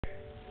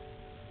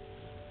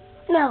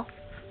No.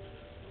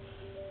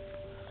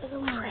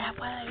 Oh crap,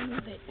 why did I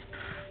move it?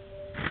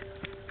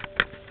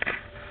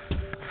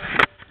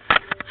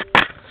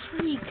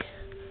 Freak.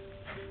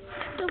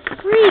 The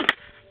freak!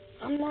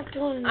 I'm not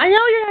doing I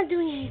know you're not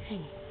doing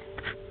anything.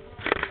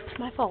 It's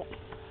my fault.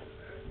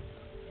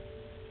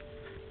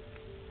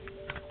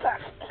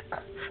 Perfect.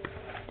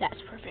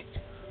 That's perfect.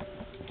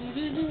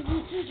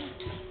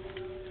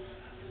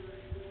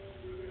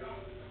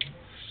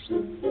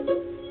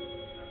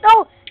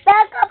 No,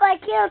 back up, I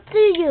can't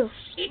see you.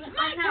 It's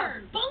my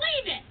turn.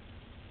 Believe it.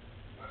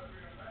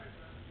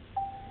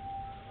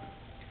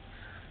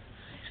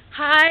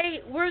 Hi,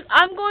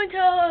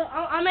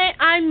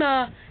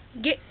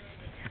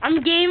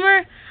 I'm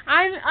gamer.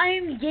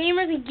 I'm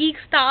gamers and geek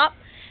stop,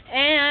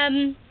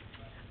 and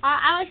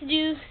I like to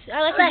do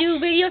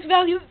videos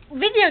about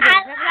video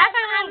games.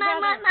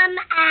 I'm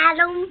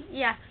Adam.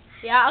 Yeah.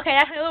 Okay,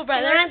 that's my little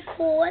brother. And I'm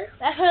cool.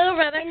 That's my little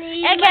brother. And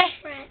he's Okay. my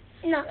friend.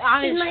 No,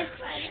 he's my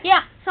friend.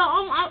 Yeah. So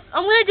I'm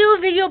gonna do a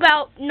video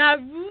about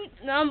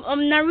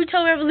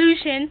Naruto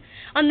Revolution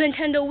on the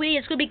Nintendo Wii.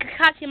 It's gonna be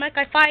Kakashi and my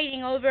guy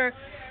fighting over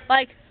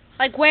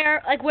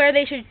where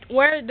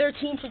their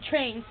team should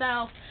train. So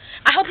I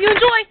hope you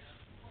enjoy.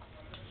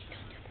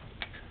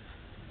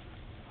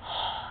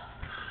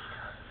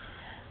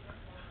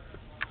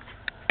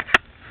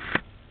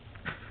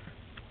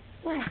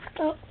 Let's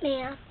go,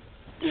 man.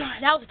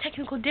 That was a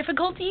technical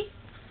difficulty.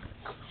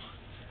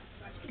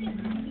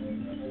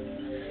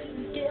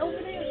 Get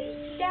over there.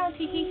 Sit down,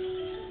 Tiki.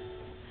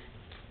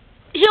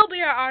 He'll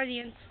be our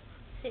audience.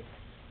 Sit.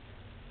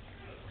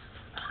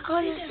 I'm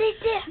gonna sit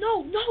there.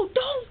 No,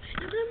 don't.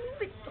 You're gonna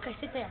move it. Okay,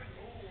 sit there.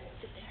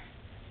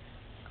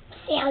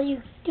 See how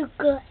you do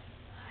good.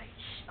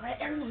 Alright,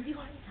 everyone, be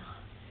quiet now.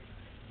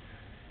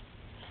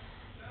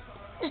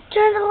 Just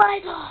turn the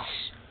light off.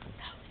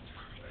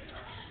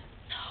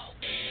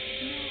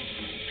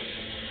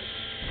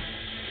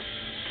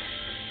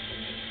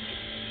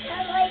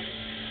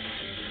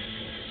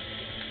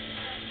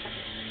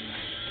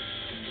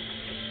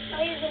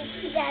 Oh, you can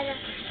see that.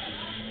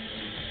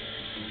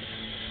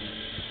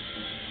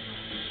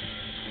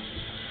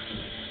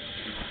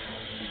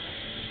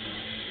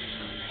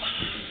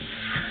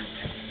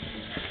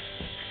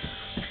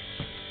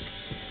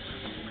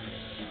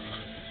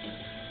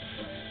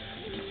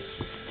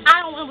 I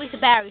don't want to waste the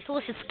battery, so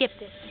let's just skip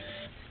this.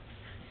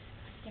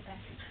 Get back.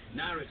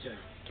 Naruto,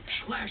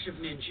 Clash of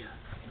Ninja,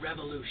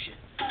 Revolution.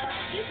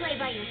 You play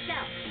by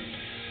yourself.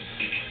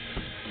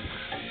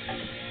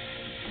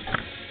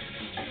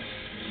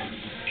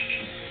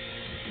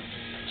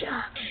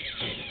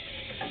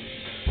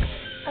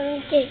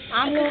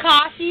 I'm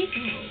Kakashi.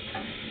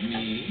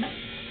 Me?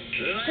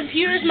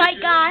 Computer's my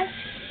guy.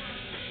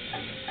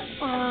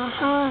 I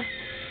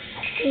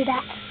see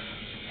that.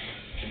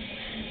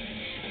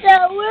 So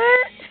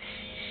we're...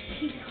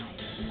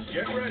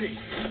 Get ready.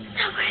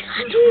 So we're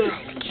lucky.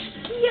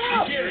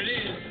 Yeah. Here it is.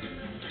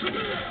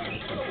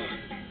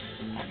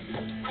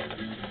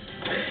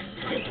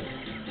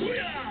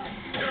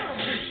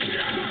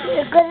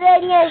 Because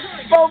then you're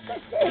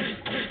focusing.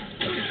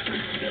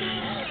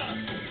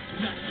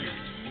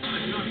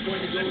 I'm not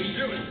going to go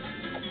easy.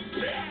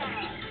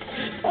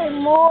 And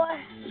more.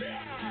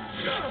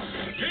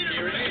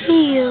 Here it is.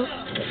 See you.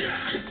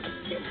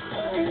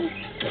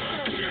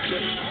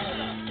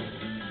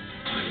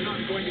 I'm not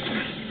going to go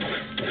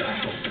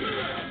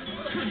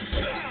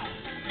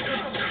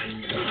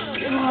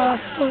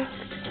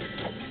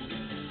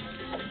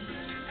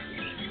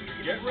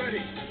Get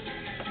ready.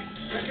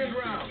 Second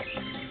round.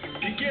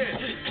 Begin.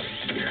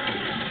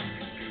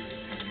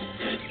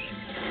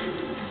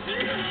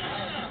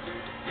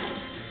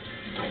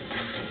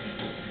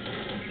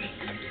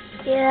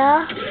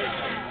 Yeah.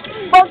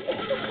 Focus.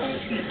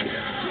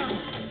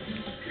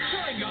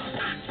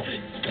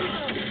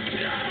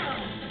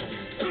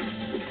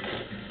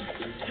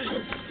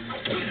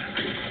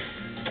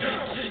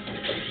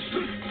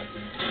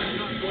 I'm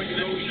not going to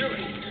go easy.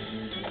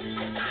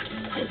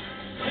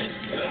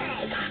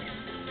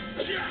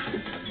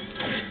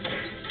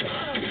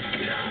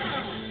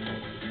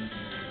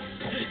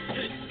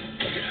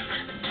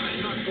 I'm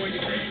not going to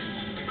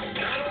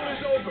battle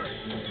is over.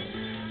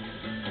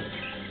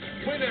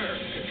 Winner,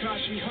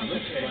 Kakashi Hunter.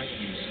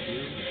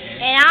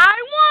 And